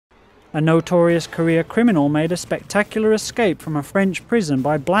A notorious career criminal made a spectacular escape from a French prison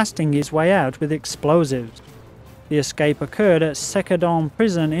by blasting his way out with explosives. The escape occurred at Sequedin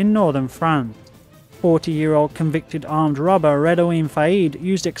prison in northern France. 40-year-old convicted armed robber Rédoine Faïd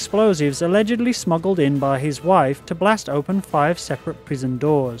used explosives allegedly smuggled in by his wife to blast open 5 separate prison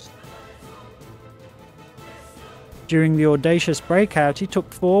doors. During the audacious breakout, he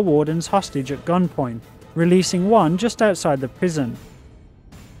took 4 wardens hostage at gunpoint, releasing one just outside the prison.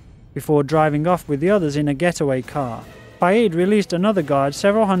 Before driving off with the others in a getaway car, Faid released another guard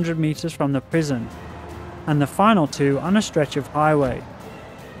several hundred meters from the prison, and the final 2 on a stretch of highway.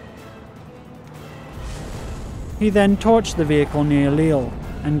 He then torched the vehicle near Lille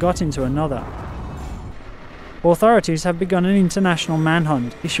and got into another. Authorities have begun an international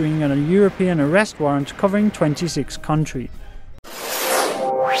manhunt, issuing a European arrest warrant covering 26 countries.